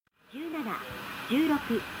フ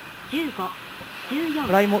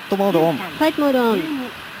ライトモードオン。フライトモードオン。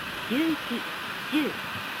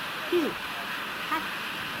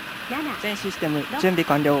全システム準備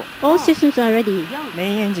完了。 All systems are ready.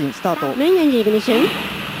 メインエンジンスタート。 Main engine ignition.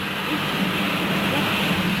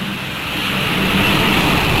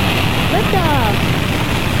 Lift off.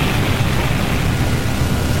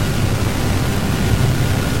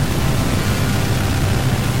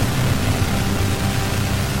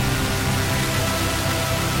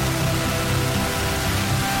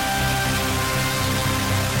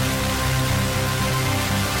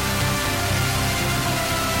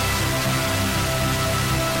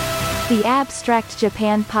 The Abstract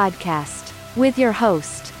Japan Podcast, with your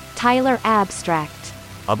host, Tyler Abstract.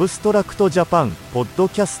 アブストラクトジャパンポッド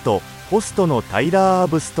キャストホストのタイラー・ア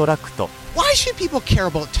ブストラクト。 Why should people care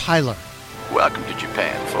about Tyler? Welcome to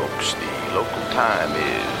Japan, folks. The local time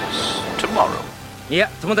is tomorrow. いや、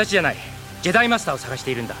友達じゃない。ジェダイマスターを探し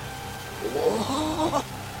ているんだ。おお、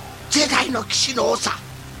ジェダイの騎士の長、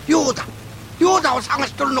ヨーダ。ヨーダを探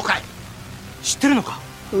しとるのかい。知ってるのか。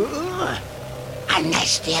案内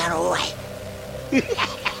してやろうわい。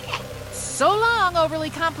So long, overly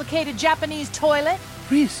complicated Japanese toilet.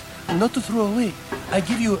 Please, not to throw away. I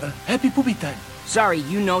give you a happy poopy time. Sorry,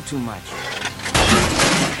 you know too much.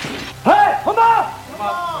 Hey, Honda!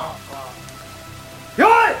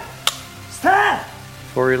 Yoi! Stand!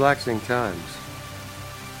 For relaxing times,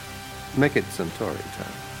 make it Centauri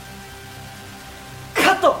time.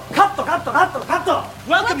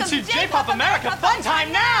 Welcome to J-Pop America Fun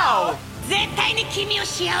Time Now! 絶対に君を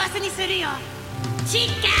幸せにするよ。誓う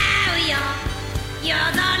よ。夜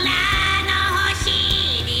空の星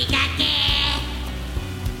にかけ。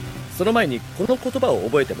その前にこの言葉を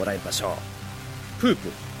覚えてもらいましょう。プープ。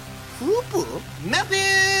プープ？メフィ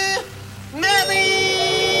ー！メフィ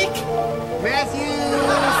ー！メフィ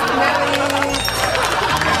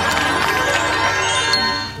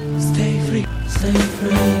ー！ Stay free, stay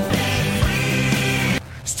free.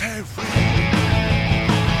 Stay free.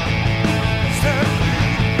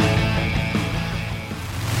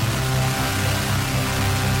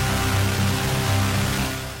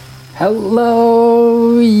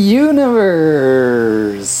 Hello, universe!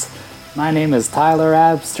 My name is Tyler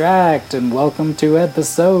Abstract, and welcome to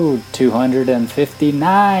episode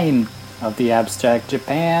 259 of the Abstract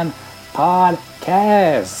Japan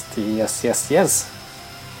podcast. Yes.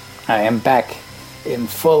 I am back in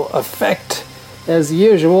full effect, as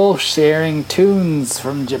usual, sharing tunes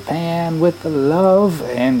from Japan with love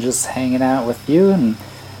and just hanging out with you and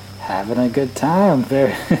having a good time.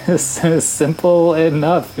 Very simple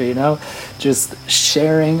enough, just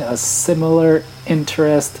sharing a similar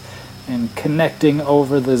interest and connecting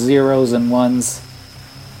over the zeros and ones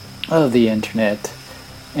of the internet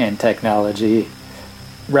and technology,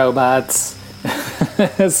 robots.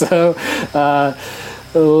 So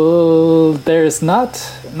there's not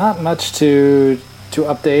much to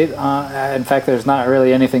update. In fact, there's not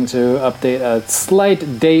really anything to update. A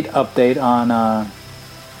slight date update on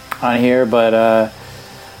here, but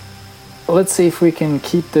let's see if we can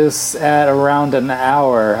keep this at around an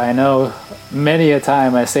hour. I know many a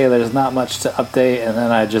time I say there's not much to update, and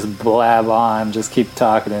then I just blab on, just keep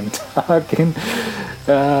talking and talking.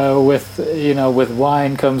 With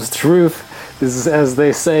wine comes truth, as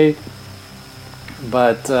they say.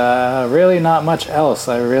 But really not much else.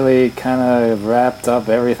 I really kind of wrapped up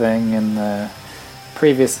everything in the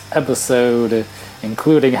previous episode,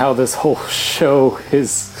 including how this whole show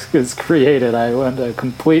is created. I went a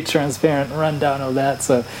complete transparent rundown of that,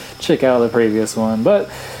 so check out the previous one. But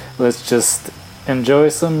let's just enjoy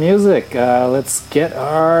some music. Let's get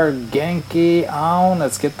our Genki on.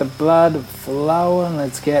 Let's get the blood flowing.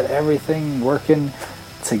 Let's get everything working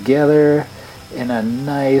together in a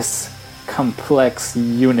nice, complex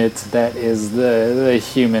unit that is the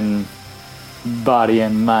human body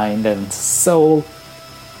and mind and soul.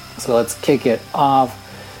 So let's kick it off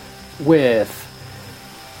with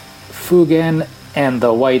Fugen and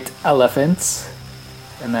the White Elephants,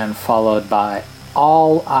 and then followed by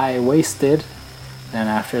All I Wasted, and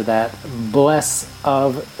after that Bless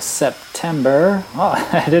of September. Oh,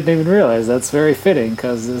 I didn't even realize that's very fitting,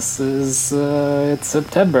 because this is it's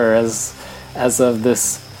September as of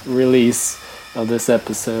this release of this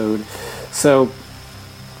episode. So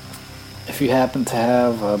if you happen to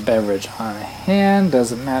have a beverage on hand,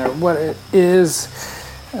 doesn't matter what it is.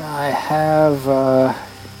 I have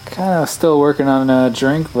kind of still working on a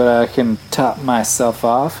drink, but I can top myself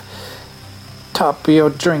off. Top your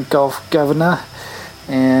drink off, governor.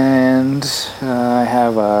 And I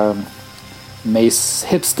have a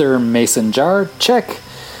hipster mason jar. Check.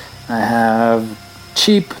 I have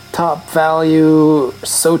cheap Top value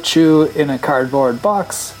sochu in a cardboard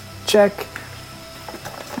box. Check.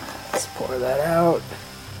 Let's pour that out.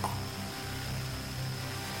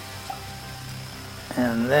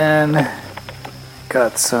 And then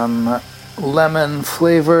got some lemon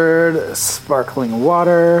flavored sparkling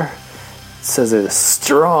water. It says it's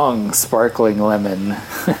strong sparkling lemon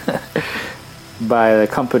by the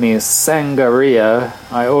company Sangria.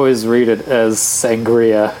 I always read it as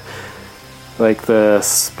sangria, like the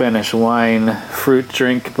Spanish wine fruit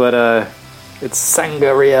drink, but it's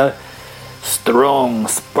Sangria strong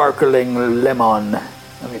sparkling lemon.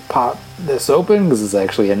 Let me pop this open because it's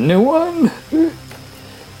actually a new one.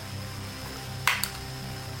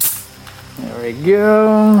 There we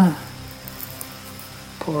go.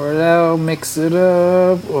 Pour it out, mix it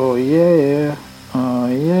up. Oh yeah. Oh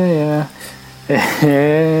yeah.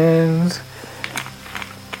 And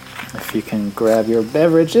if you can grab your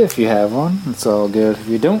beverage, if you have one, it's all good. If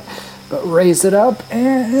you don't, but raise it up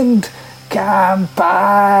and kanpai!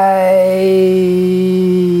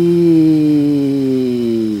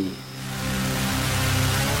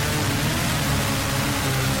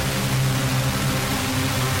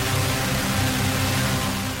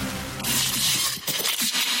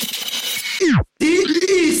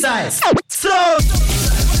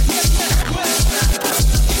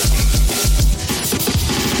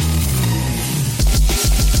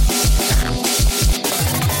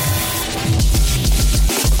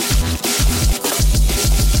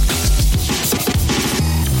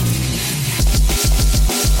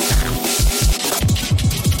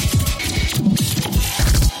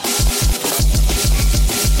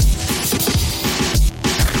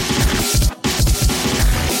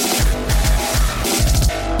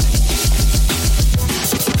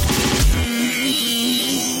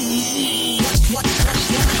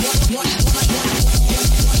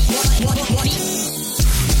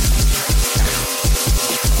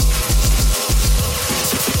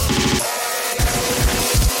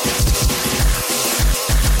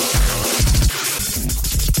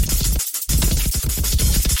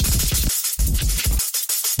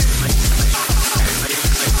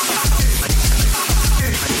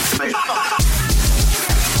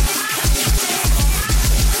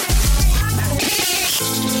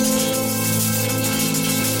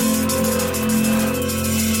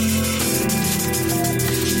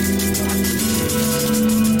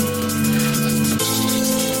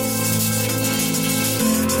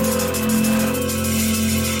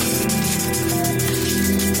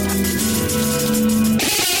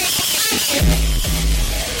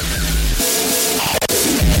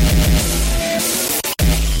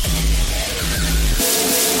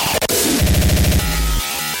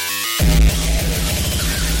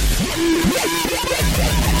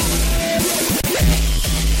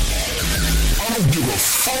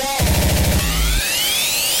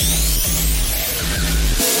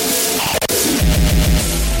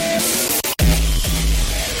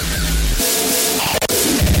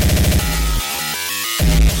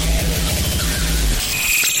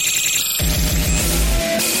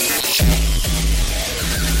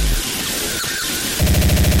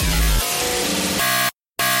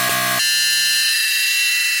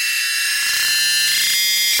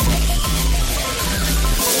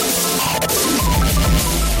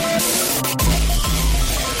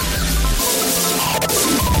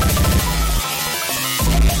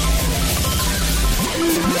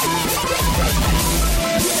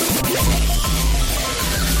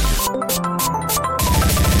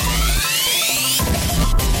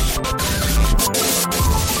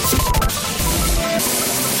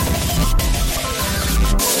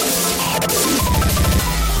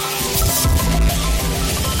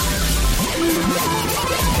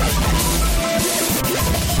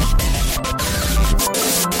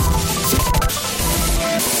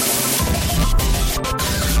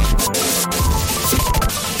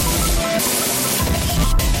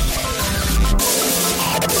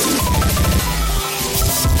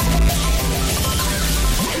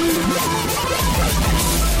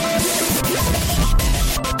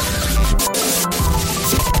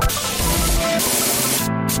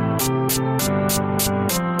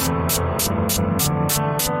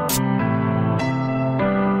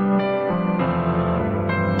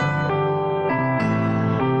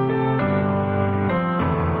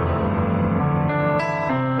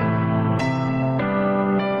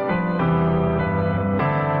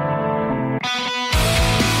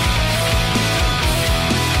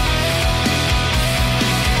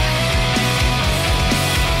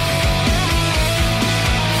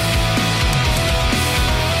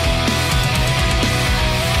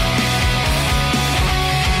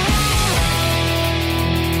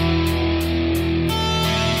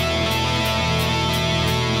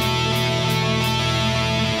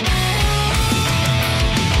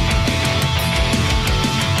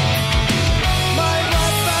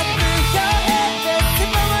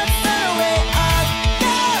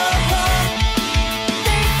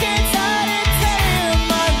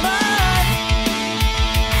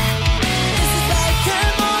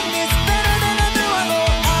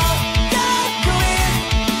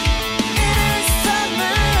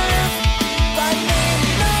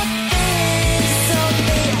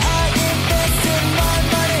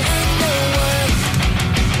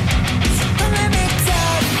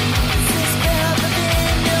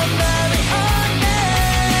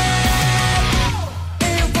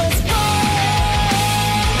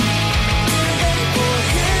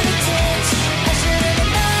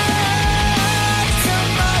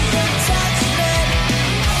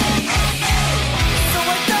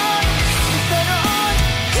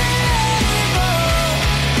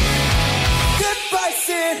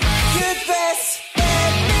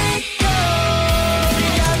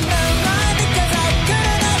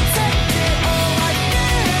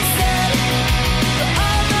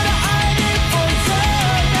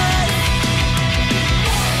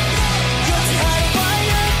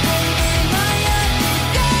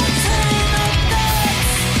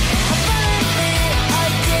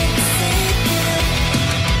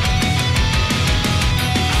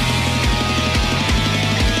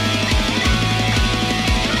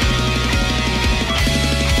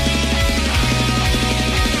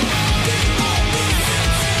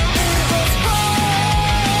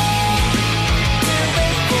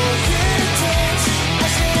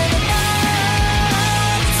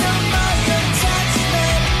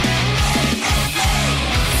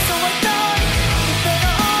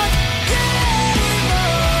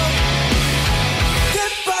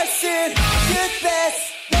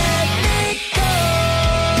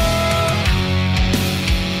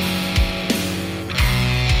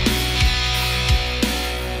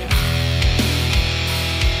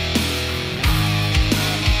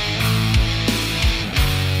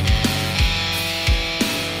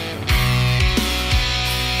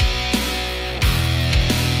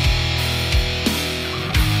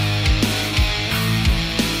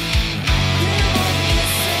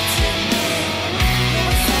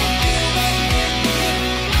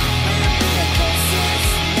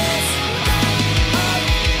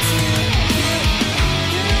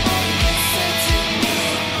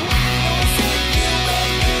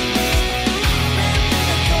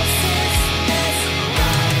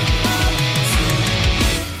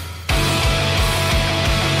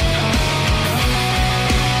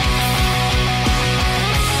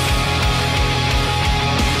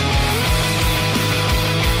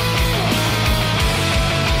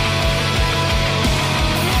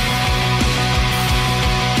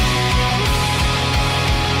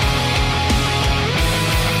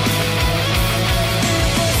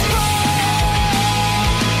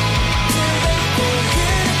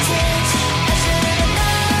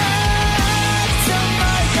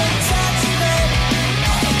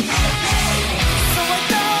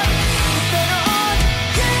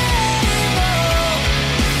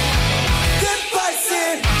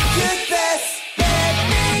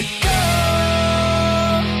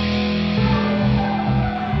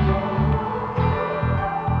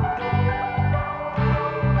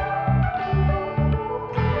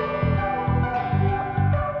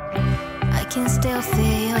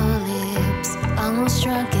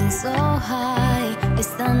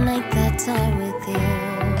 make that time with you.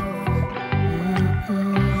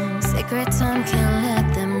 Secret time, can't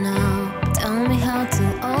let them know. Tell me how to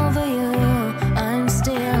over you. I'm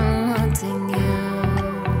still wanting you.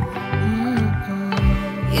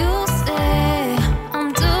 You say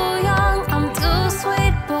I'm too young, I'm too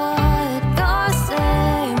sweet, but you're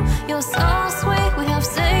same. You're so sweet, we have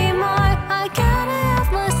same heart. I can't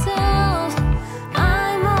help myself.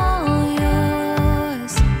 I'm all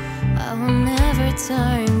yours. I will never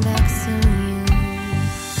turn back to you.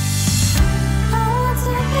 I want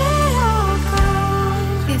to be your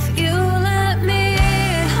girl. If you let me,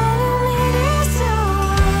 all you need is your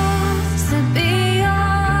eyes to be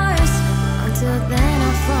yours. Until then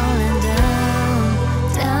I'm falling down,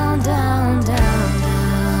 down, down, down,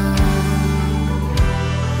 down.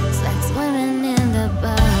 It's like swimming in the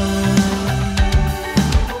balloon,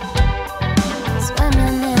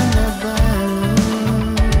 swimming in the balloon.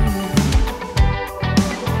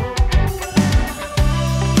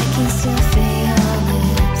 I can still feel your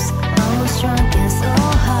lips, almost drunk and so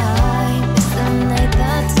high. It's the night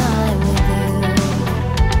that time with you.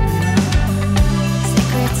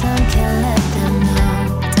 Secret time, can't let them know.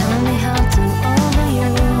 Tell me how to over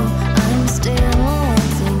you. I'm still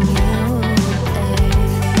wanting you,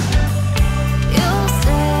 babe. You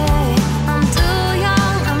say I'm too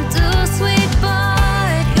young, I'm too sweet,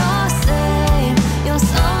 but you're same. You're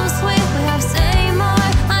so sweet, we have same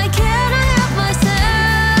heart. I can't help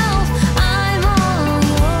myself. I'm all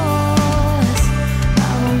yours. I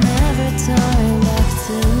will never turn back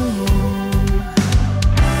to you.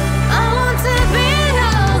 I want to be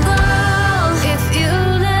your girl. If you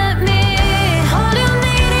let me, all you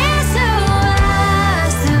need is to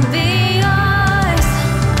ask to be yours.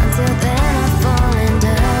 Until then I'm falling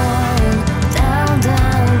down, down, down,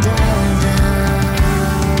 down,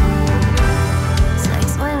 down. It's like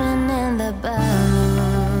swimming in the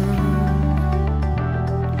balloon,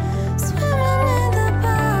 swimming in the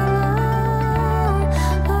balloon.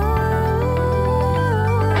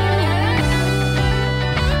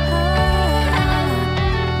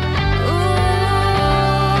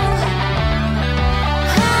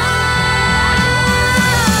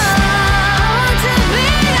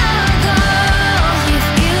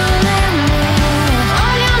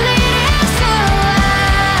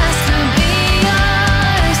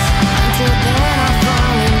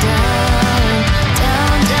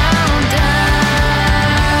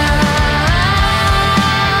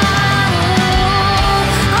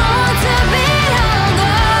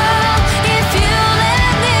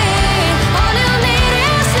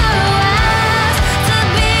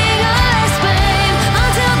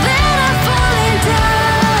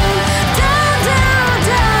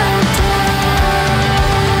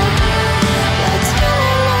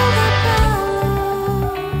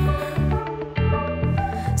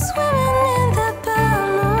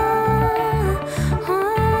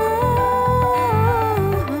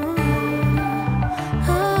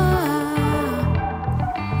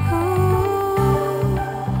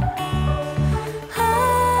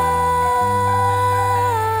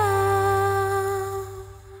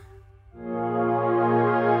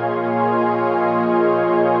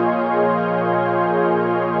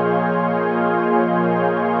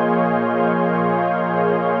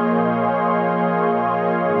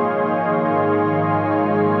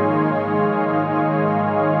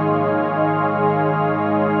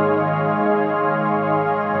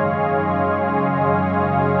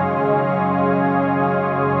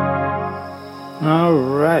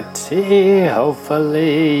 Alrighty,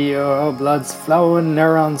 hopefully your blood's flowing,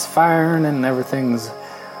 neurons firing, and everything's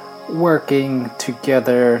working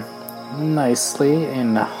together nicely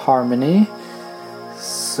in harmony.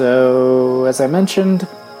 So, as I mentioned,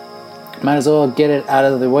 might as well get it out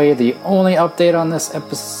of the way. The only update on this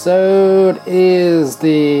episode is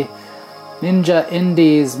the Ninja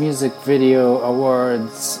Indies Music Video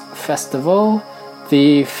Awards Festival.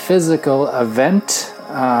 The physical event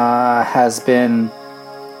has been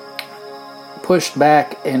pushed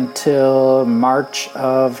back until March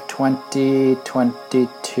of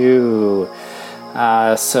 2022.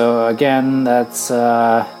 So again, that's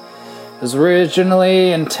was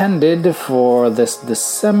originally intended for this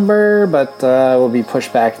December, but will be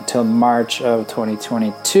pushed back until March of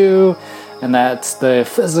 2022. And that's the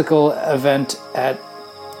physical event at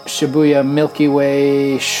Shibuya Milky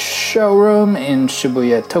Way showroom in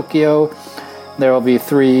Shibuya, Tokyo. There will be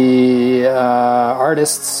 3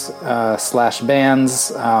 artists /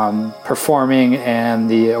 bands performing, and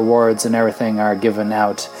the awards and everything are given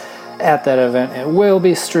out at that event. It will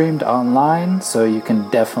be streamed online, so you can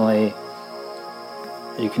definitely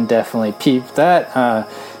peep that.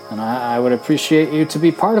 and I would appreciate you to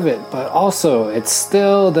be part of it. But also,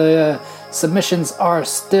 the submissions are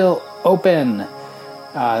still open.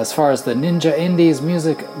 As far as the Ninja Indies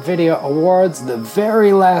Music Video Awards, the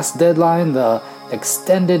very last deadline, the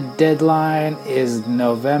extended deadline, is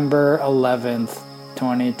November 11th,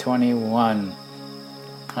 2021.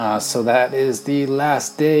 So that is the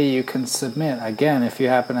last day you can submit. Again, if you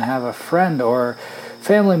happen to have a friend or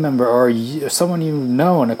family member or someone you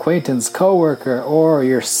know, an acquaintance, coworker, or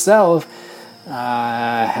yourself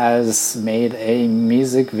has made a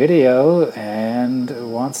music video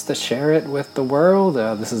and wants to share it with the world,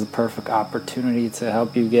 this is a perfect opportunity to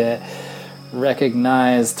help you get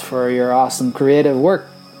recognized for your awesome creative work.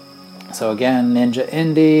 So again, Ninja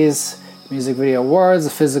Indies Music Video Awards, a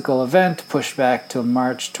physical event, pushed back to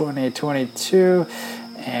March 2022,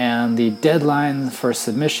 and the deadline for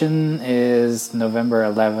submission is November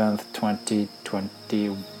 11th,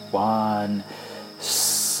 2021.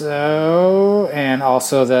 So, and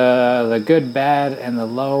also the Good, Bad, and the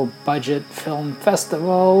Low Budget Film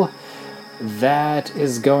Festival, that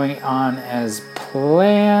is going on as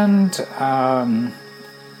planned.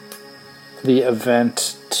 The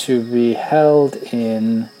event to be held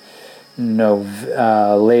in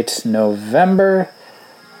late November.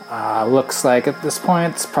 Looks like at this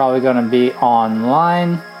point it's probably going to be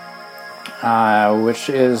online, which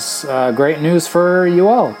is great news for you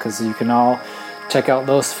all, because you can all check out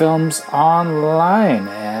those films online,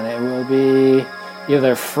 and it will be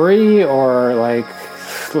either free or like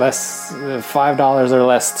less, $5 or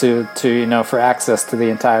less to for access to the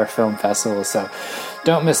entire film festival. So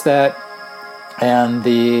don't miss that. And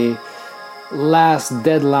the last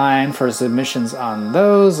deadline for submissions on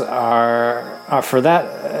those are for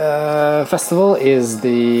that festival is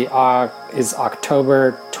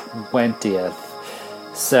October 20th.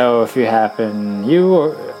 So if you happen,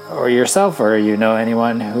 or yourself, or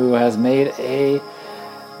anyone who has made a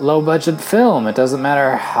low budget film, it doesn't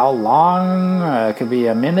matter how long, it could be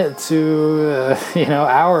a minute to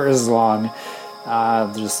hours long.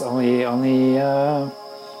 Just only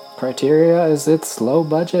criteria is it's low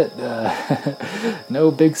budget.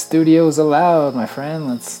 No big studios allowed, my friend.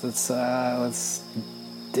 Let's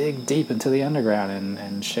dig deep into the underground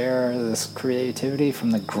and share this creativity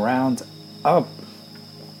from the ground up.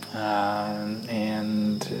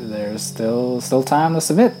 And there's still time to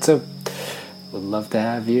submit, so would love to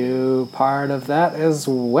have you part of that as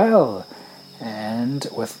well. And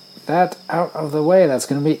with that out of the way, that's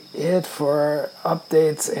going to be it for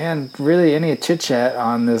updates and really any chit chat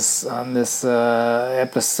on this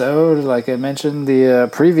episode. Like I mentioned, the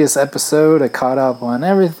previous episode, I caught up on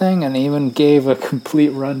everything and even gave a complete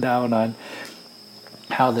rundown on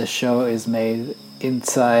how this show is made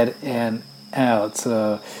inside and out.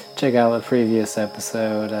 So check out the previous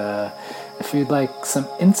episode if you'd like some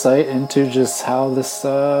insight into just how this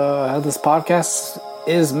podcast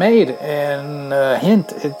is made. And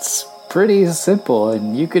hint, it's pretty simple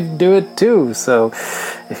and you could do it too. So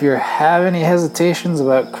if you have any hesitations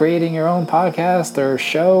about creating your own podcast or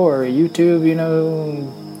show or YouTube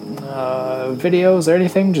videos or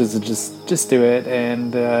anything, just do it.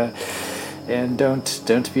 And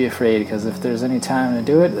don't be afraid, because if there's any time to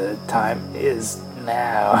do it, the time is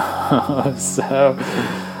now. So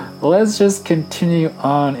let's just continue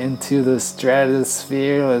on into the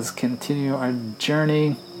stratosphere. Let's continue our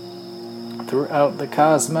journey throughout the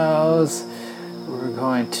cosmos. We're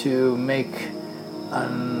going to make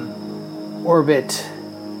an orbit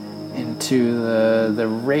into the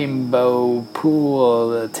rainbow pool,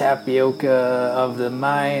 the tapioca of the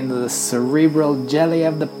mind, the cerebral jelly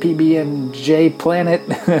of the PB&J planet.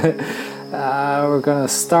 We're going to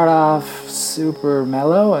start off super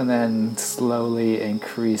mellow and then slowly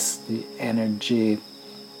increase the energy,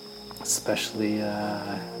 especially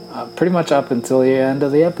pretty much up until the end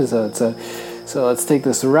of the episode. So let's take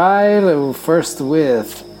this ride, first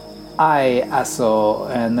with I Aso,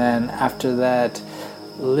 and then after that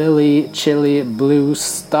Lily Chili Blue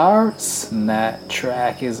Stars, and that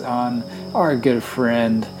track is on our good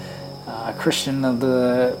friend Christian of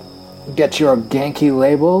the Get Your Genki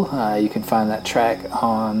label. You can find that track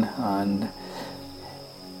on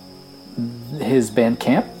his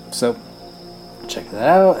Bandcamp, so check that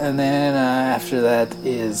out. And then after that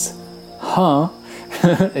is Huh.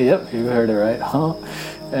 Yep, you heard it right, Huh.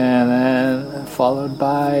 And then followed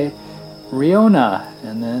by Riona,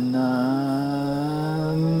 and then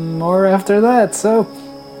more after that. So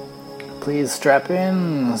please strap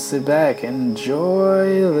in, sit back,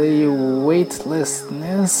 enjoy the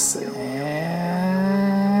weightlessness,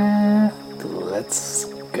 and let's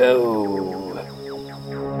go.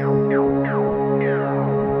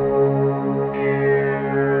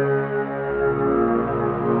 「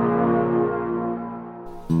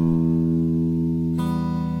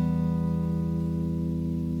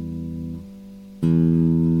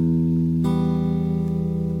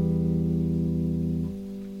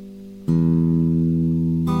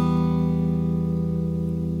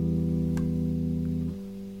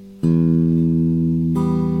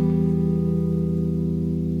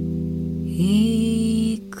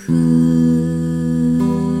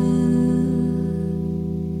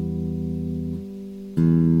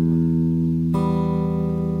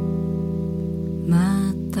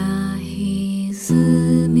また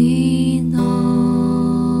歪みの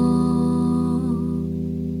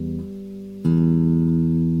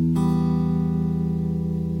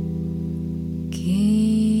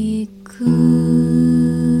聞く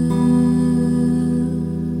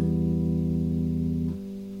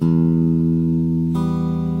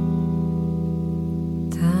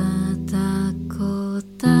ただこ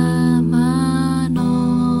たまの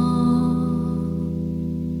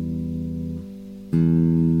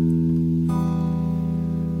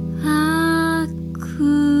悪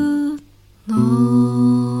の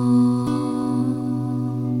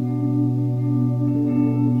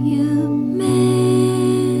夢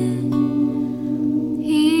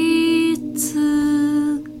い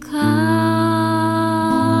つか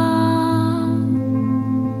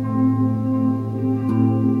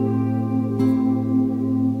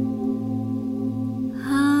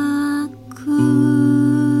悪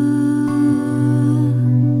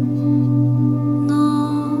の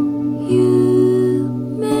夢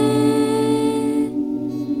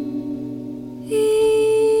い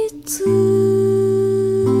つ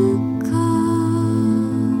か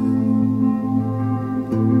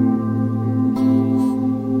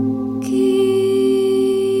聞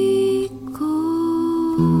こ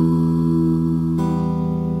う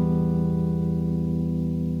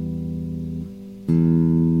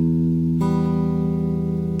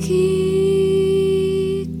聞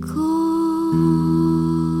こ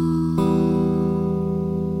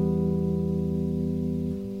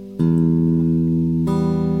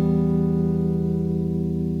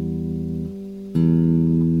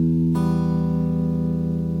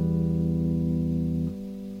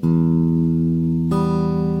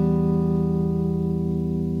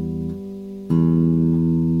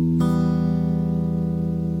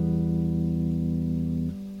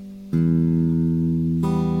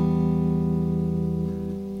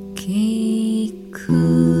聞く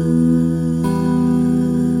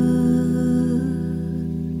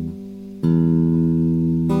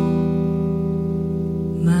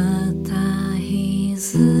また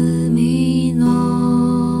歪みの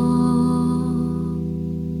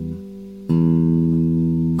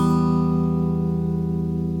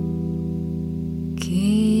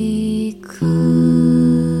聞く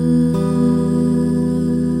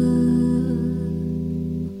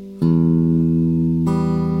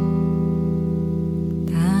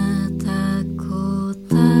ただこ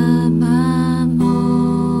たまも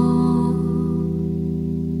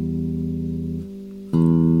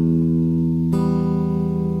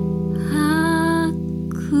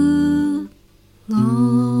悪の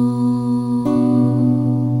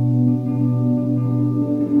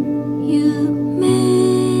夢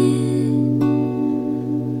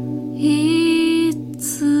い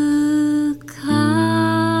つか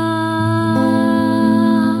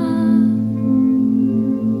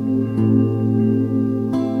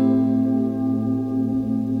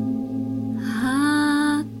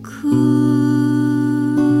悪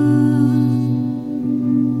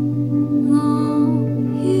の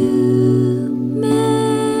夢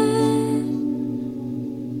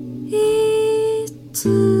いつ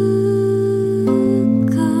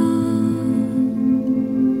か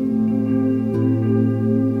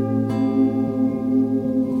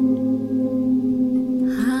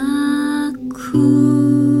悪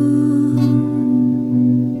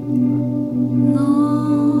の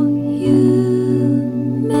夢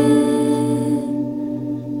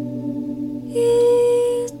い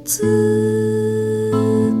つ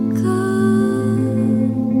か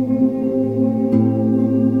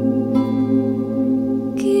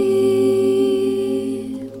聞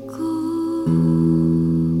こ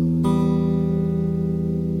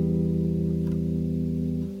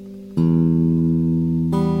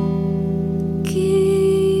聞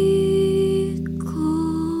こ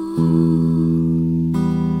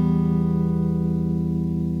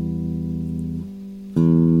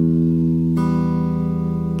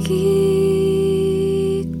聞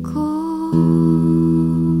こ聞こ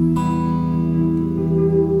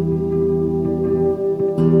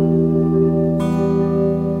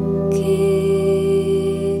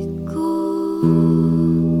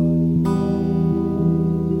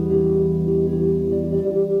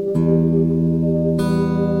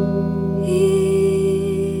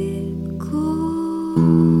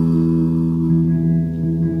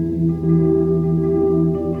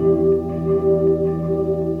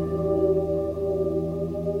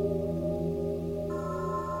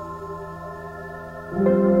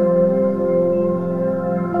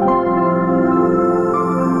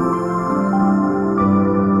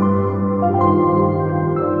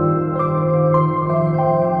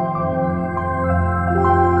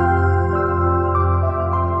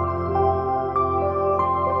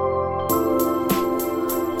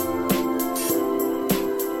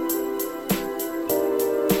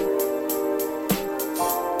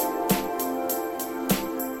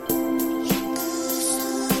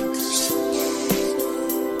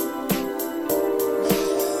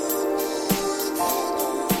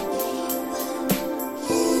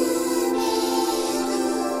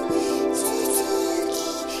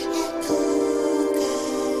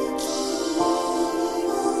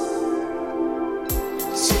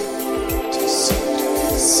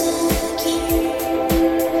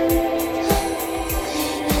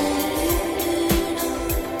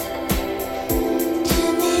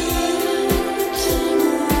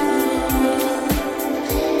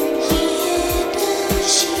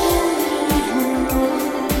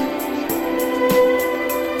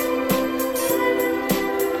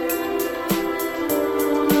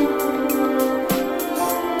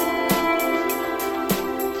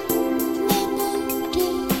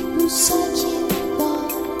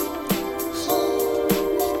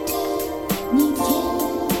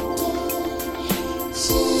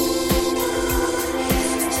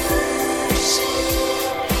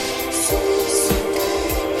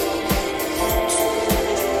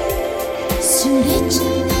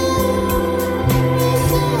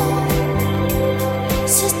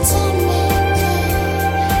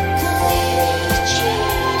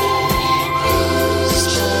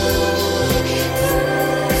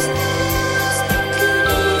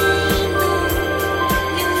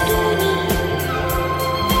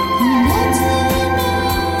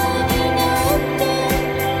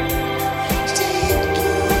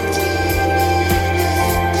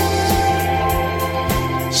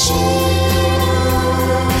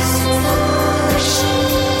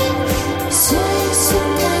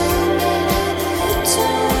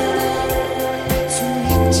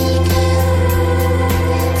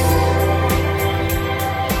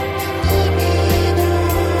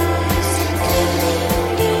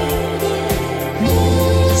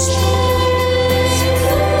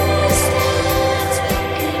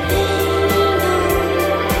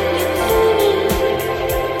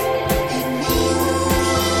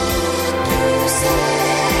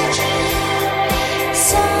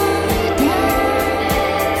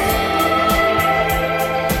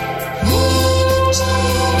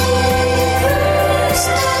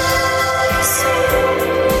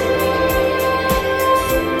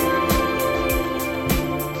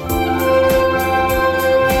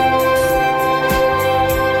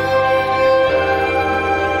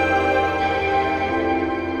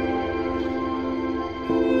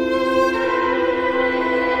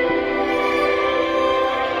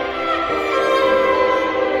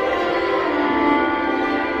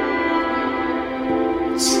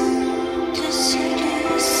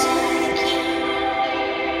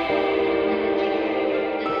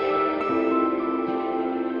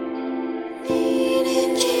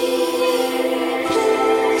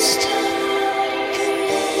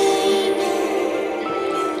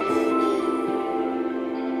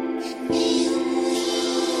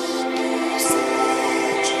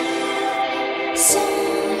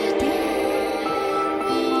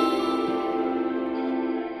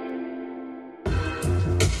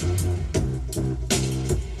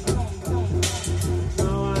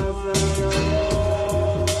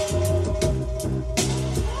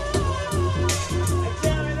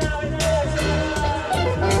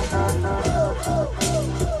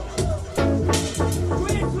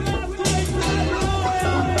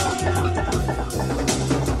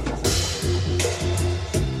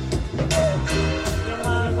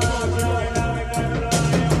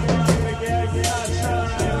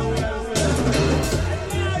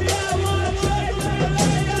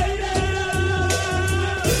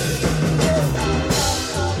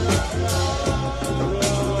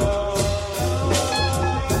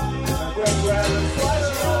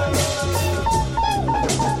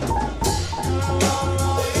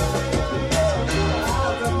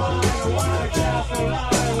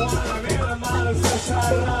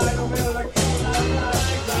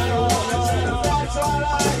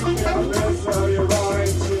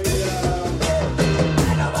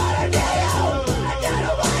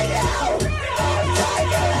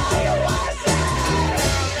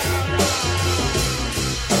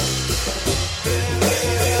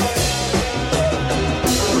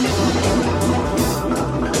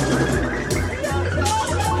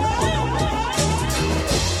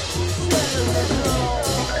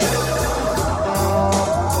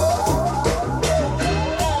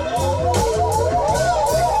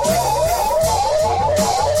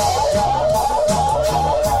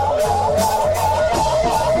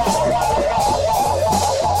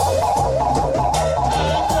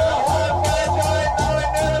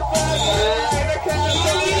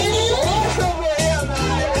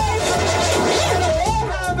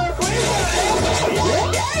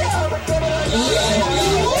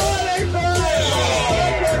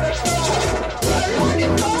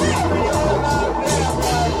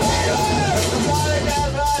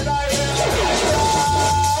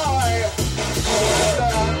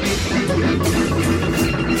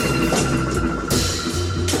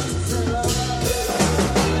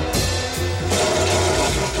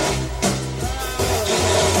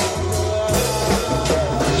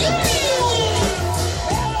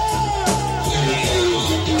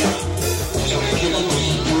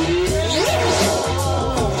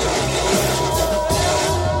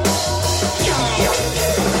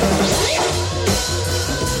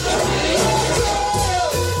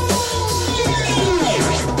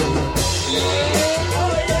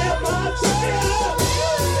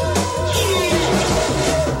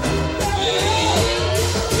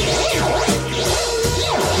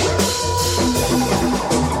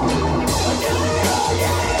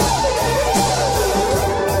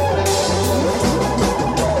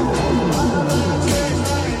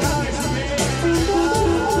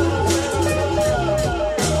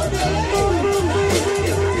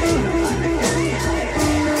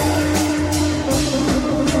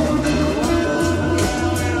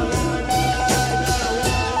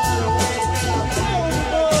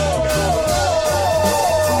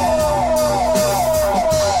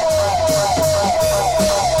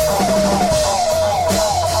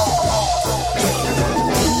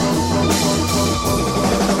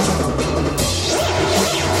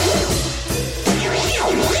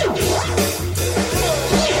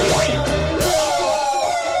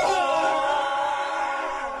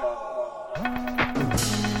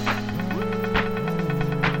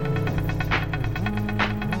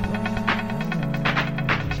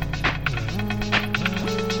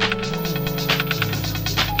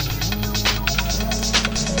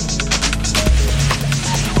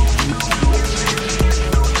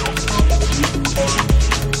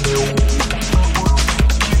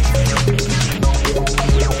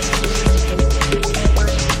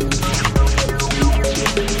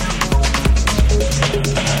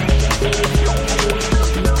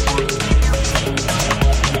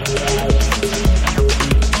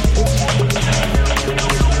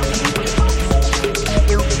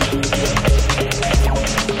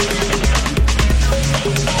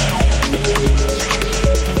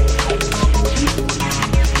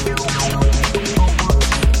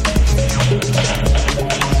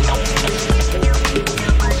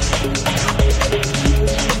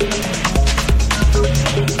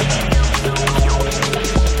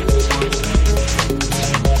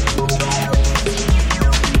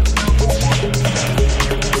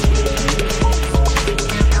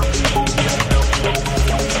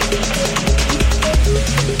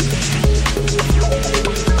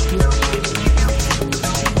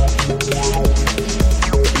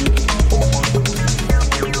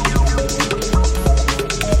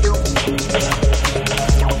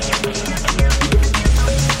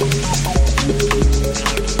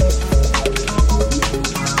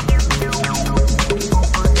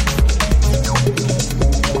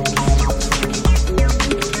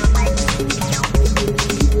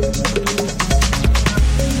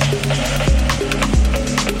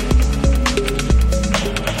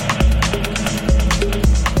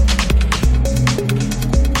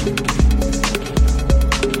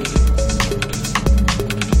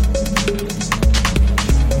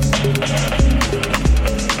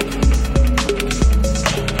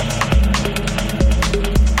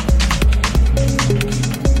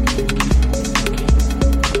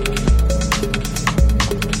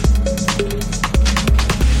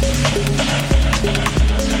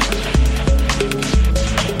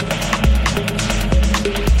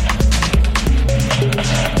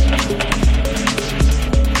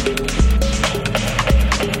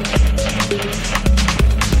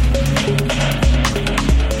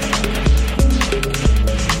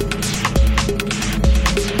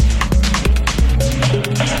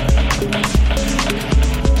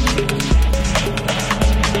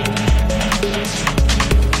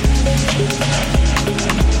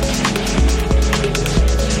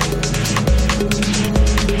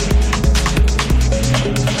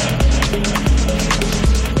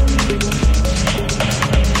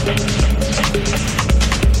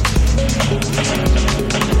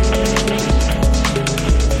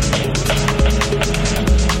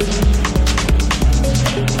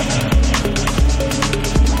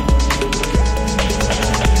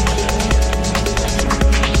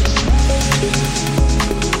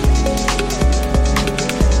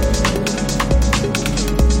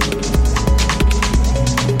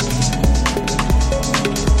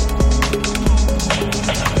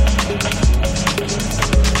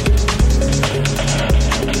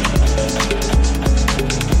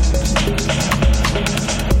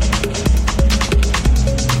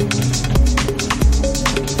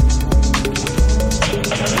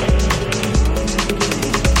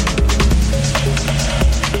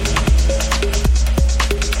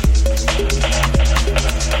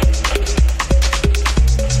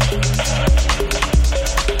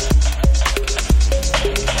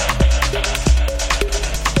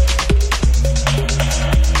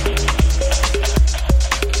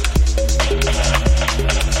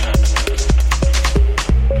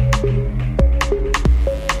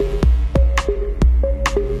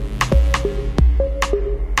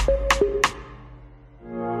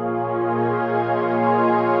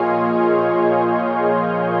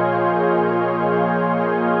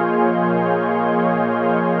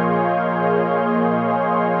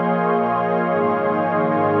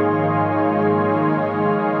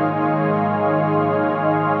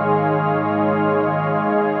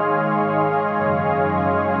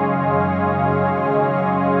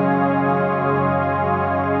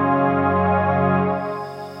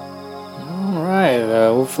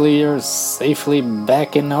hopefully you're safely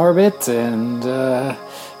back in orbit and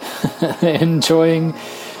enjoying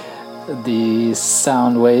the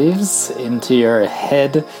sound waves into your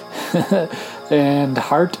head and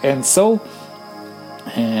heart and soul.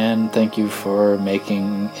 And thank you for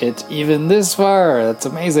making it even this far. That's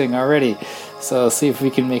amazing already. So see if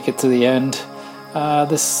we can make it to the end.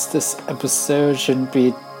 This episode shouldn't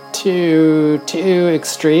be too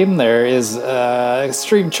extreme. There is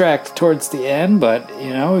extreme track towards the end, but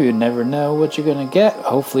you never know what you're gonna get.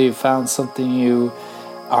 Hopefully you found something you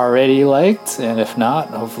already liked, and if not,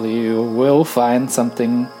 hopefully you will find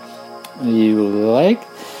something you like.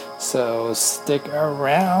 So stick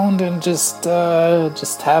around and just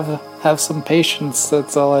have some patience.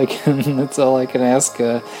 That's all I can ask.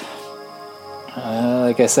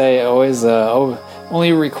 Like I say, always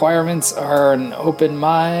only requirements are an open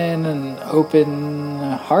mind, an open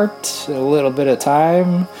heart, a little bit of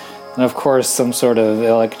time, and of course some sort of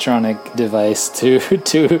electronic device to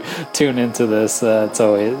tune into this. That's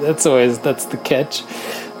the catch.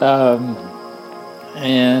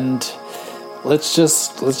 And let's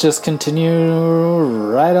just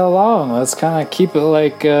continue right along. Let's kind of keep it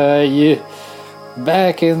like you.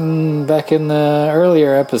 Back in the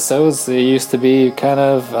earlier episodes, they used to be kind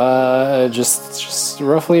of just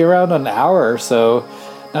roughly around an hour or so.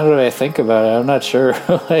 Now that I think about it, I'm not sure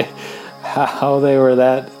how they were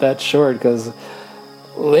that short, because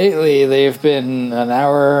lately they've been an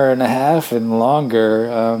hour and a half and longer,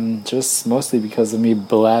 just mostly because of me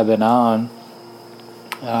blabbing on.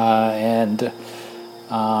 And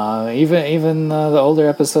even the older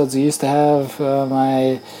episodes, I used to have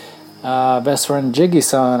my best friend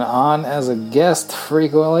Jiggy-san on as a guest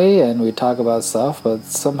frequently, and we talk about stuff, but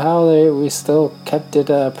somehow we still kept it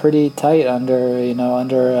pretty tight, under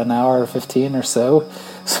an hour 15 or so.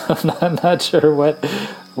 So I'm not sure what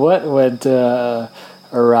went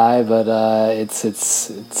awry, but it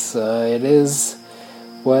is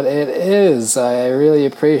what it is. I really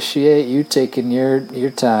appreciate you taking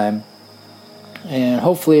your time. And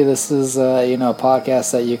hopefully this is a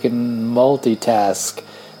podcast that you can multitask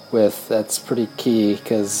with. That's pretty key,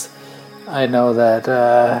 because I know that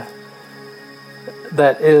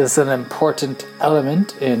that is an important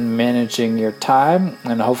element in managing your time.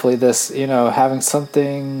 And hopefully this, having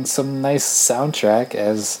some nice soundtrack,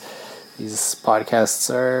 as these podcasts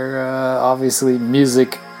are obviously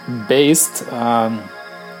music based.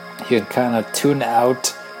 You can kind of tune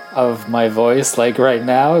out of my voice, like right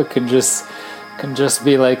now. It can just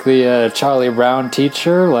be like the Charlie Brown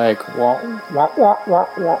teacher, like wah, wah, wah, wah,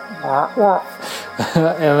 wah, wah, wah.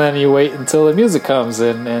 And then you wait until the music comes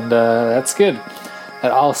in, and that's good.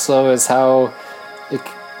 That also is how it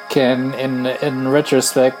can, in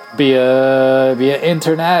retrospect, be a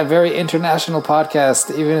very international podcast.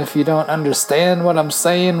 Even if you don't understand what I'm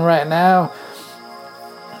saying right now,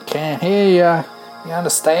 can't hear you. You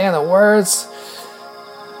understand the words?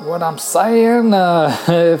 What I'm saying,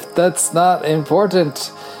 if that's not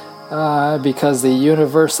important, because the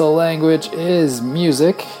universal language is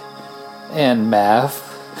music and math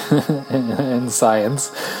and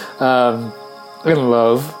science and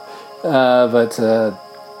love, but the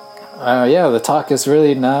talk is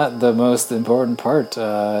really not the most important part.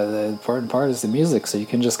 The important part is the music, so you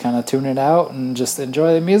can just kind of tune it out and just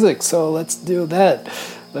enjoy the music. So let's do that.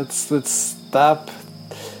 Let's stop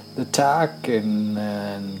the talk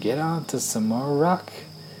and get on to some more rock.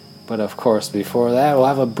 But of course, before that, we'll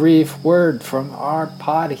have a brief word from our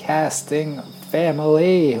podcasting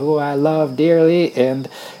family, who I love dearly, and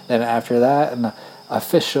then after that, an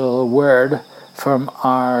official word from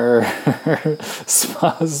our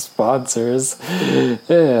sponsors.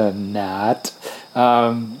 And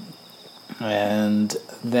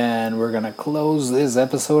then we're gonna close this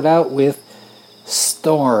episode out with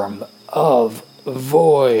Storm of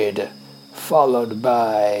Void, followed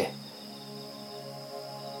by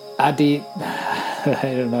Adipocer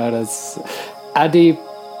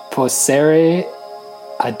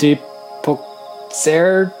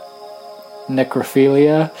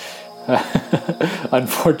necrophilia.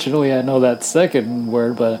 Unfortunately, I know that second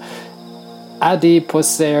word, but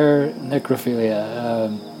Adipocer necrophilia.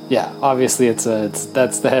 Obviously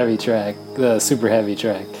that's the heavy track, the super heavy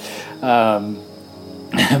track.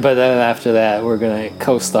 But then after that, we're gonna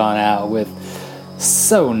coast on out with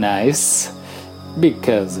So Nice,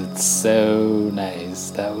 because it's so nice.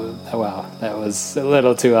 That was a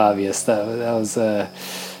little too obvious. That was a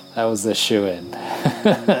shoo-in.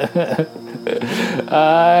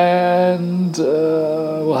 And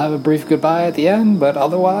we'll have a brief goodbye at the end, but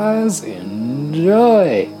otherwise,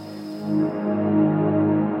 enjoy.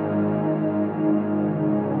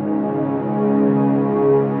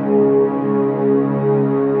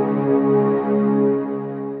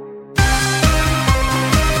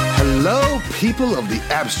 people of the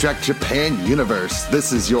Abstract Japan universe.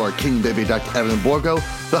 This is your King Baby Duck Evan Borgo,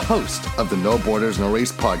 the host of the No Borders No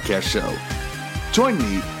Race podcast show. Join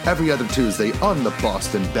me every other Tuesday on the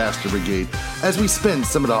Boston Bastard Brigade as we spin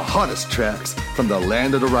some of the hottest tracks from the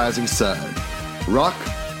land of the rising sun. Rock,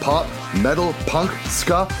 pop, metal, punk,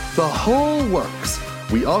 ska, the whole works.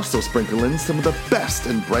 We also sprinkle in some of the best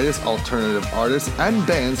and brightest alternative artists and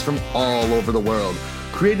bands from all over the world,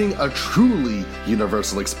 creating a truly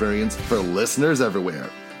universal experience for listeners everywhere.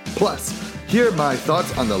 Plus, hear my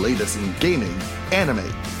thoughts on the latest in gaming,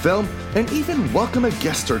 anime, film, and even welcome a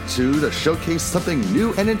guest or two to showcase something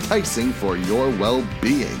new and enticing for your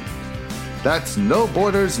well-being. That's No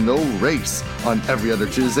Borders, No Race on every other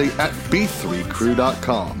Tuesday at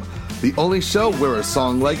b3crew.com. The only show where a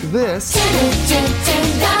song like this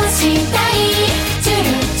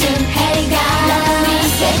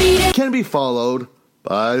can be followed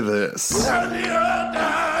by this.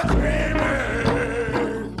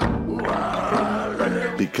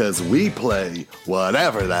 Because we play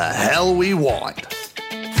whatever the hell we want.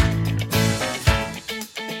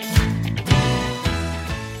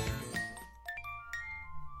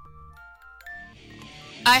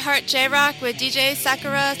 I Heart J-Rock with DJ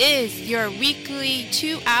Sakura is your weekly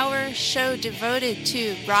 2-hour show devoted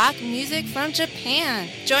to rock music from Japan.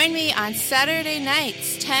 Join me on Saturday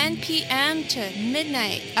nights, 10 p.m. to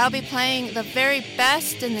midnight. I'll be playing the very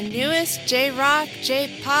best and the newest J-Rock,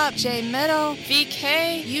 J-Pop, J-Metal,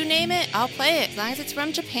 VK, you name it, I'll play it as long as it's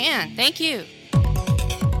from Japan. Thank you.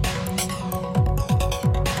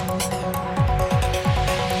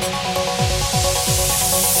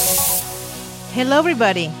 Hello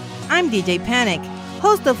everybody, I'm DJ Panic,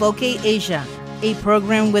 host of OK Asia, a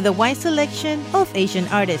program with a wide selection of Asian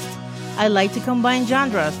artists. I like to combine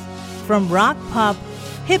genres from rock, pop,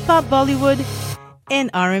 hip-hop, Bollywood, and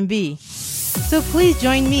R&B. So please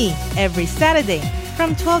join me every Saturday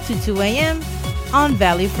from 12 to 2 a.m. on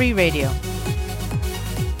Valley Free Radio.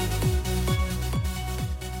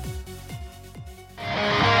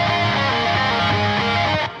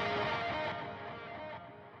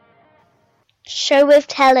 Show with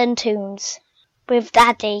Tell Tunes with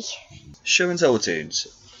Daddy. Show and Tell Tunes,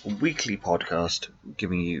 a weekly podcast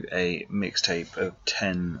giving you a mixtape of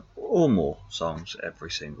 10 or more songs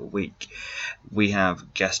every single week. We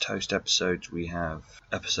have guest host episodes, we have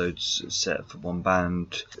episodes set for one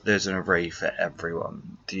band. There's an array for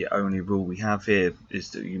everyone. The only rule we have here is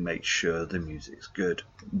that you make sure the music's good.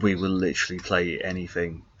 We will literally play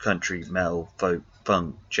anything: country, metal, folk,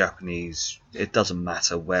 funk, Japanese. It doesn't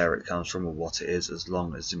matter where it comes from or what it is, as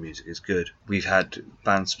long as the music is good. We've had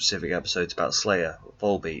band-specific episodes about Slayer,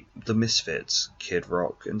 Volbeat, The Misfits, Kid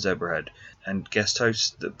Rock and Zebrahead, and guest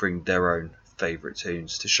hosts that bring their own favourite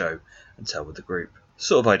tunes to show and tell with the group. The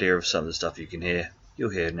sort of idea of some of the stuff you can hear,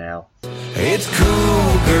 you'll hear now. It's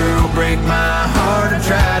cool, girl, break my heart. I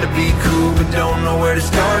try to be cool, but don't know where to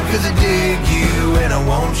start, 'cause I dig you and I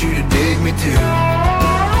want you to dig me too.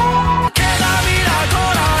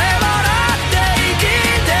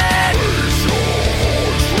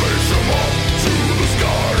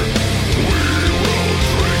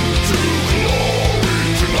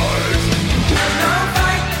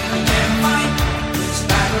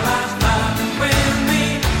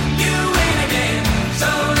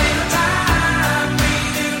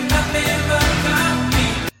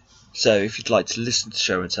 So if you'd like to listen to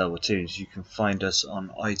Show and Tell with Tunes, you can find us on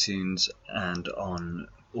iTunes and on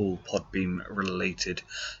all Podbeam related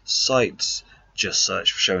sites. Just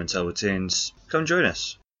search for Show and Tell with Tunes. Come join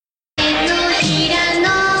us.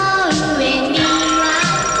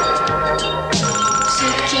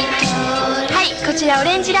 はい、こちらオ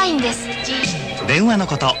レンジラインです。電話の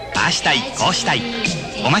こと、ああしたい、こうしたい。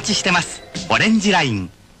お待ちしてます。オレンジライン。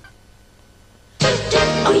追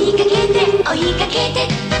いかけて、追いかけて。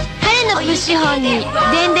彼のプッシュホンに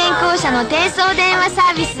電電公社の転送電話サ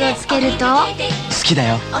ービスをつけると好きだ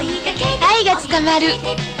よ。愛が伝わる。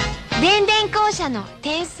電電公社の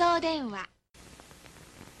転送電話。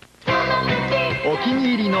お気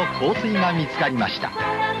に入りの香水が見つかりました。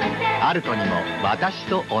アルトにも私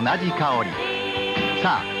と同じ香り。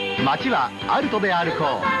さあ、街はアルトで歩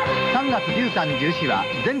こう。3月13、14は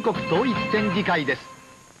全国統一展示会です。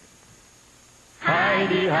ハイ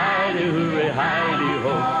リハイリフレハイリホ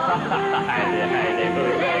ハイリハイリフ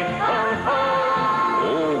レ大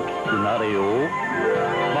きくなれよ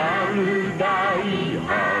丸大ハ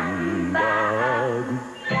ンバーグ。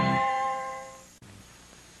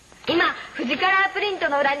今フジカラープリント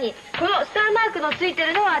の裏にこのスターマークのついて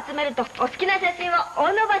るのを集めるとお好きな写真を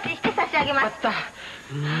大伸ばしして差し上げます。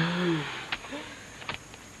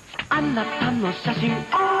アンナさんの写真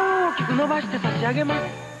大きく伸ばして差し上げま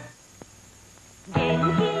す。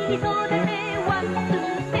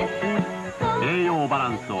栄養バラ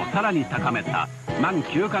ンスをさらに高めた満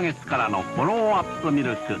9ヶ月からのフォローアップミ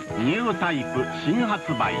ルクニュータイプ新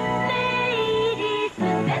発売。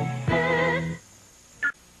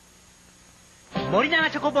森永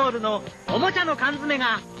チョコボールのおもちゃの缶詰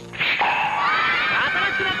が新し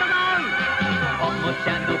くなったぞ。おもち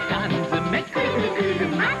ゃの缶詰くるくるくる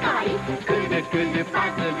まかわいい、くるくる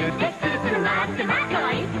パズルでくるくる回ってまか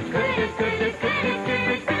わいい、くるくるくるく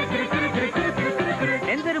るくるくるくるくるくるくるくる。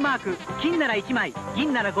エンゼルマーク、金なら1枚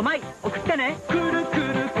銀なら5枚送ってね。くるく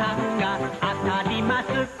る缶が当たります。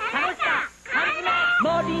楽しか缶詰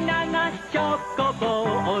森永チョコボ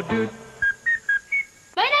ール。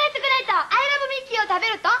森永チョコレートアイラブミッキーを食べ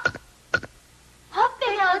るとほっぺ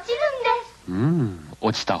が落ちるんです。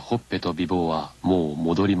落ちたほっぺと美貌はもう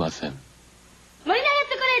戻りません。森永チ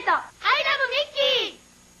ョコレートアイラブミッキ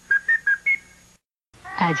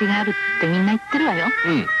ー。味があるってみんな言ってるわよ。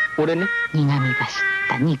俺ね。苦味が知っ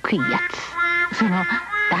た憎いやつ、その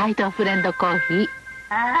ダイドフレンドコーヒ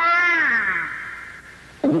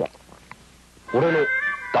ー。俺の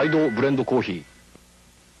大道ブレンドコーヒー。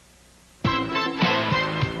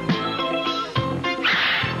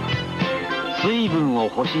水分を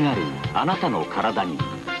欲しがるあなたの体に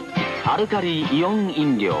アルカリイオン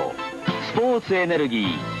飲料スポーツエネルギ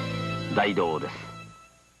ー大道です。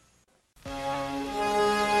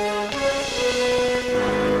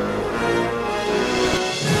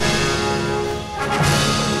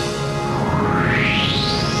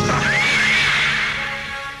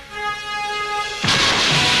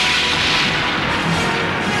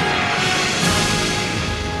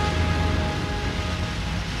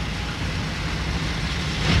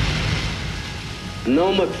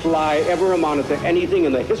No McFly ever amounted to anything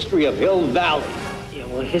in the history of Hill Valley. Yeah,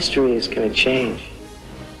 well, history is going to change.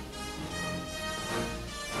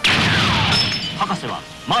 博士は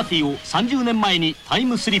マーティを30年前にタイ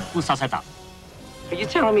ムスリップさせた。 Are you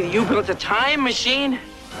telling me that you built a time machine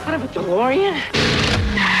out of a DeLorean?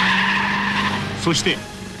 そして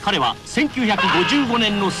彼は1955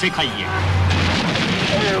年の世界へ。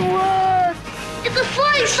 It's a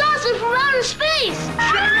flying saucer from outer space!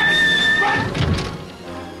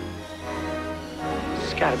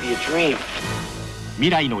 It's gotta be a dream.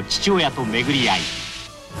 未来の父親と巡り合い、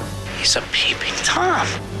 He's a peeping Tom.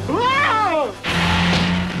 Wow!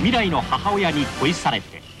 未来の母親に恋され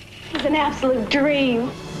て、 It's an absolute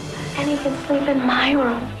dream. And he can sleep in my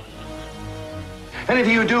room.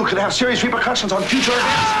 Anything you do could have serious repercussions on future events.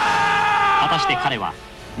 果たして彼は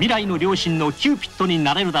未来の両親のキューピッドに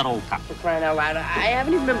なれるだろうか。 For crying out loud, I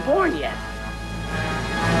haven't even been born yet.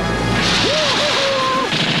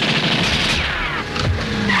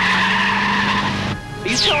 Are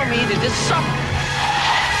you telling me that this sucks?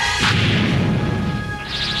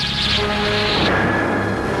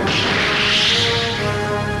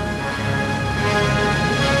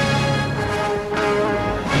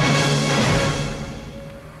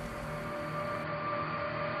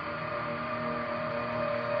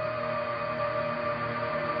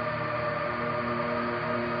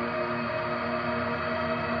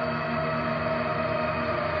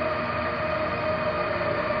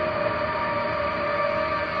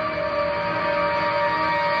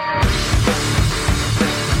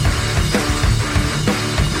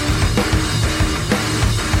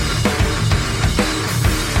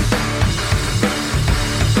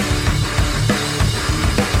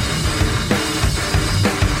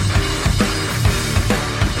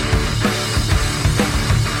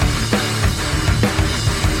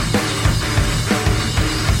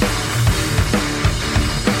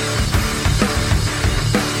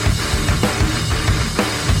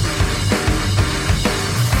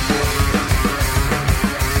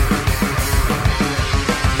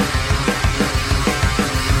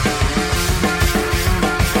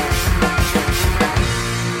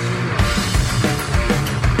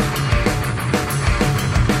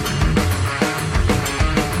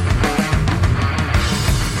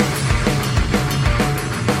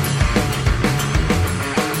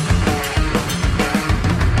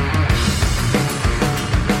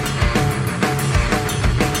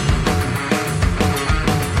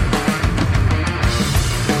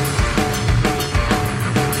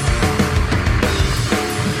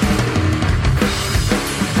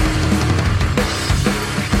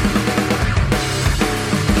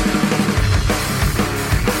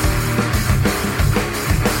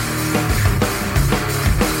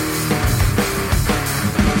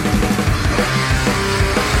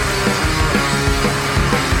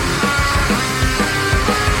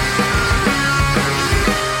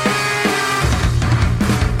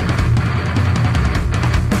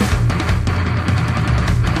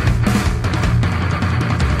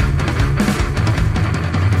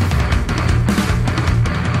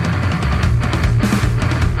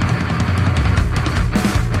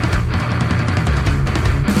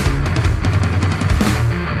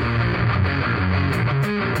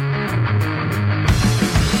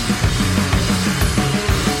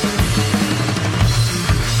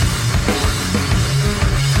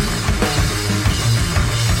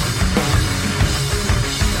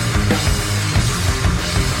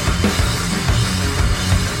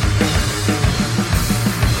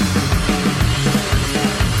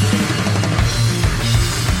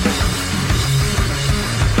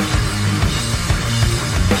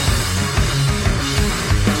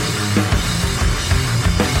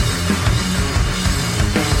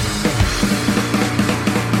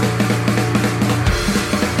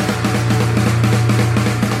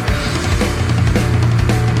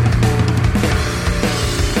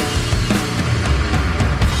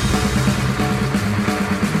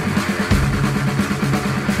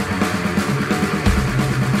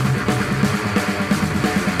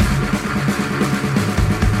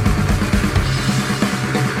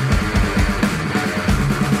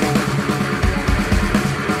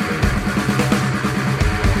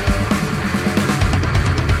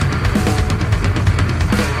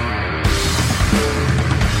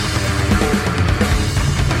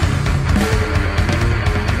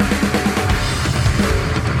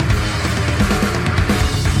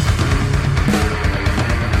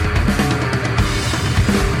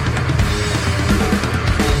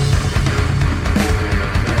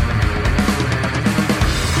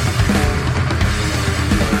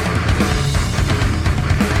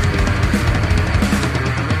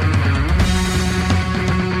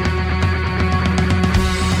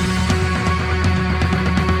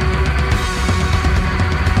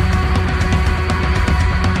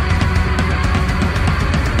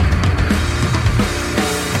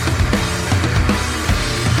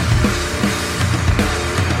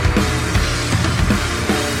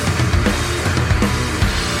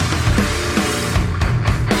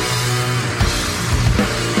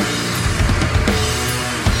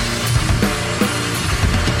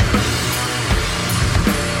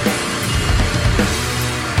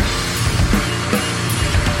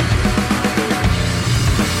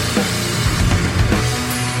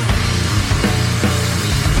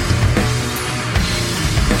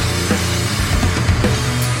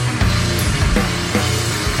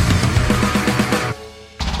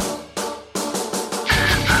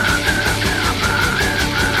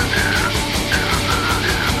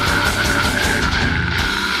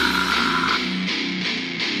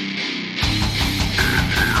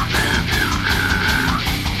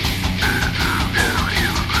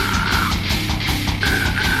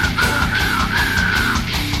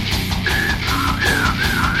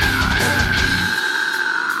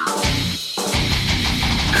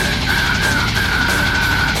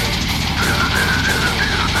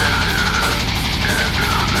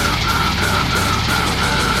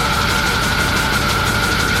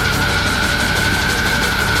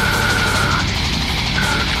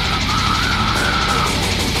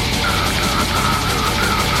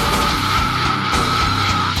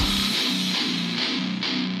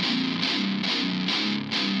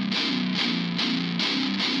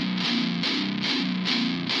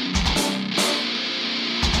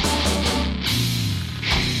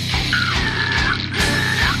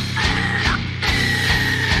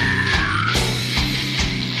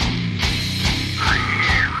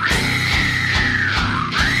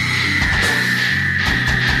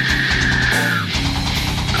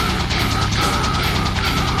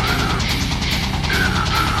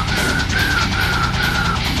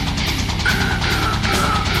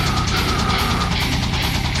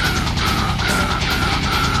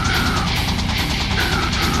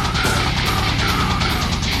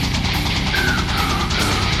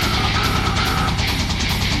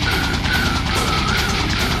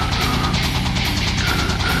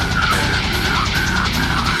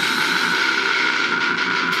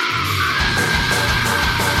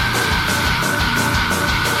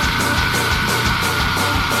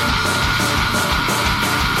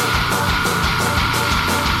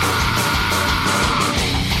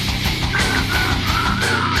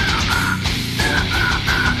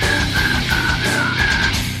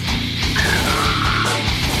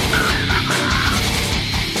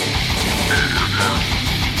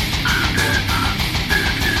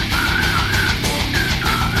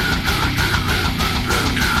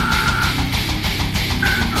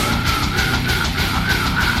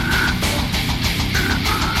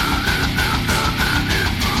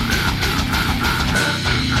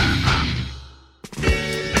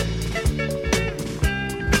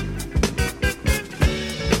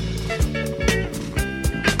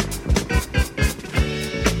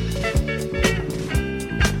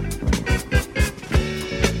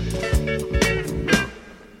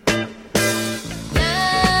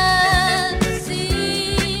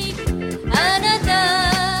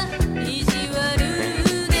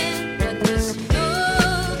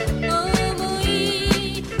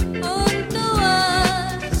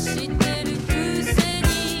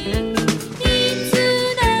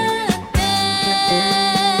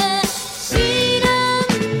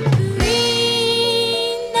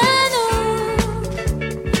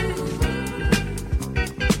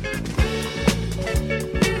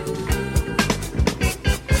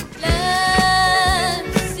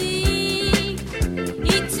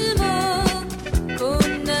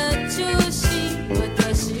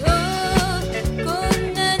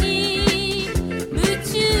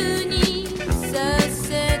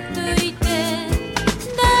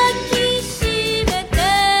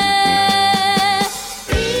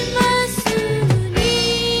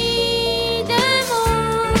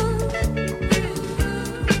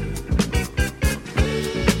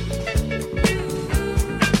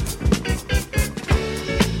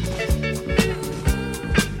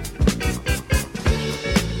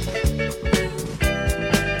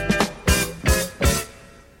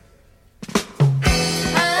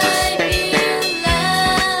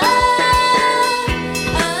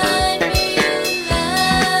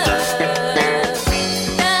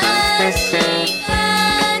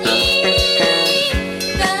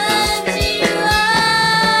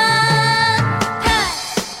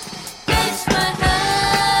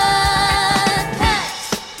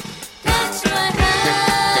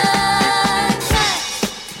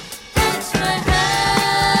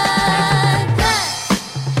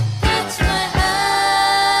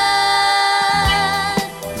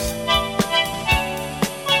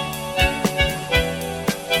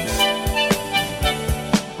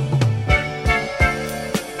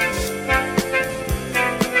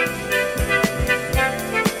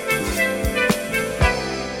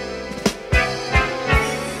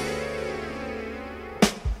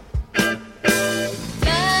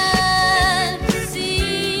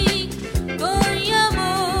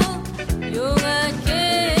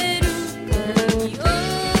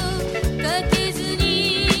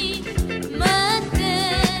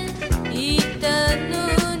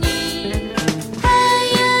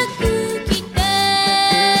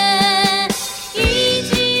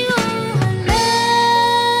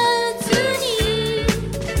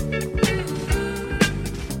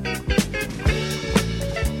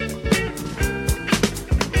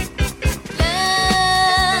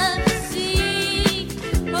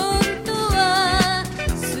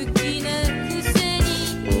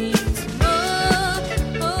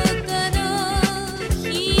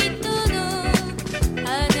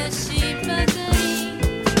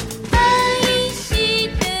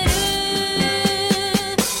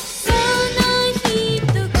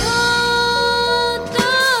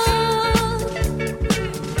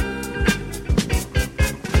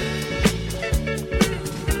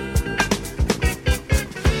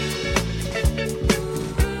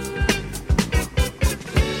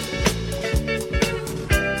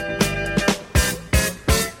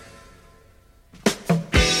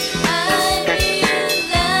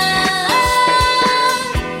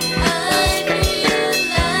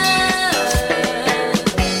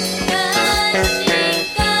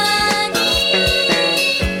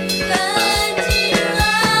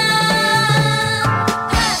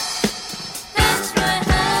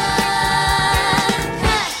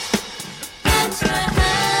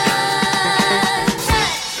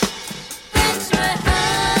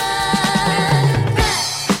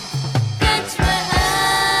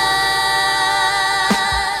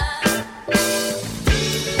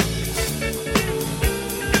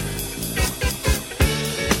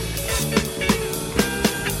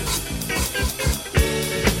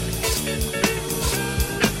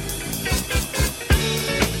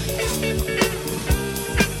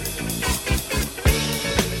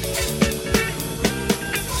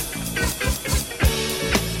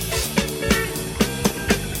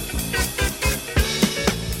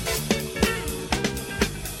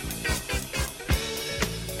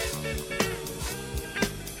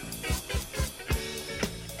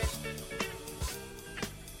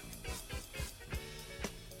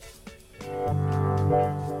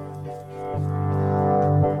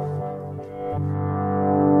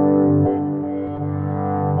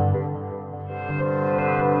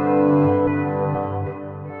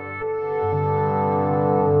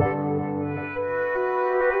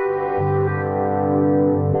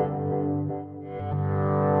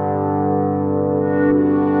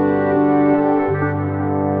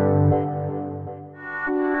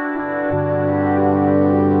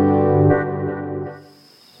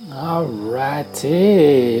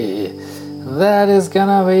 Alrighty. That is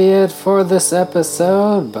gonna be it for this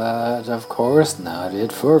episode, but of course not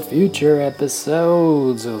it for future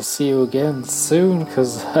episodes. I'll see you again soon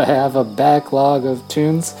because I have a backlog of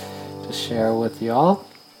tunes to share with y'all.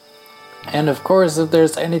 And of course, if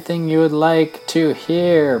there's anything you would like to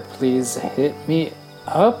hear, please hit me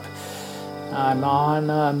up. I'm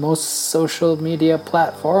on most social media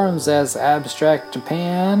platforms as Abstract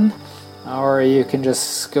Japan, or you can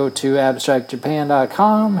just go to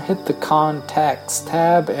abstractjapan.com, hit the contacts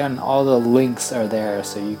tab, and all the links are there,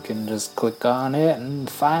 so you can just click on it and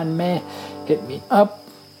find me, hit me up.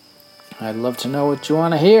 I'd love to know what you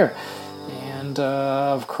want to hear. And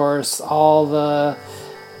of course, all the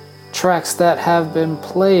tracks that have been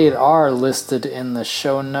played are listed in the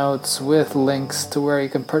show notes with links to where you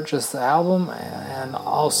can purchase the album, and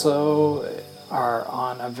also are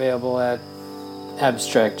available at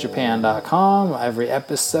abstractjapan.com. Every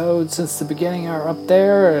episode since the beginning are up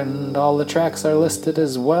there, and all the tracks are listed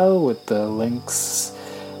as well with the links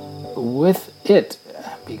with it,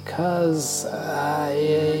 because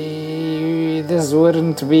this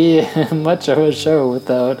wouldn't be much of a show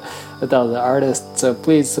without the artists. So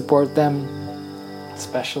please support them,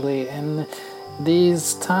 especially in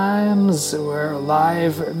these times where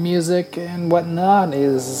live music and whatnot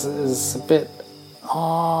is a bit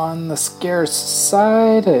on the scarce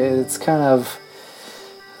side. It's kind of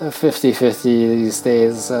 50-50 these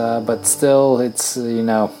days, but still it's,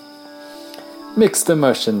 mixed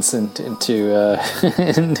emotions into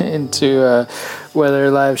whether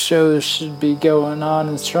live shows should be going on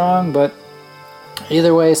and strong. But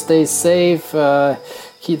either way, stay safe,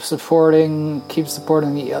 keep supporting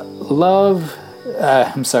the love.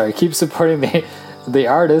 Keep supporting the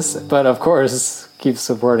artists, but of course, keep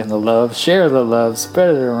supporting the love, share the love,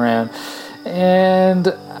 spread it around.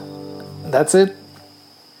 And that's it.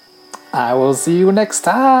 I will see you next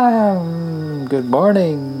time. Good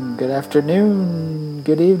morning, good afternoon,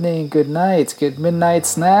 good evening, good night, good midnight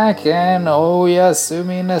snack, and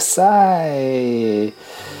oyasumi nasai.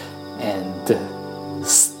 And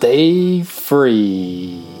stay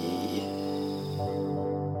free.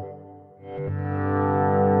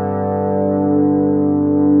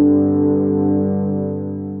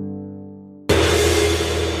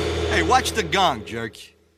 Hey, watch the gong, jerk.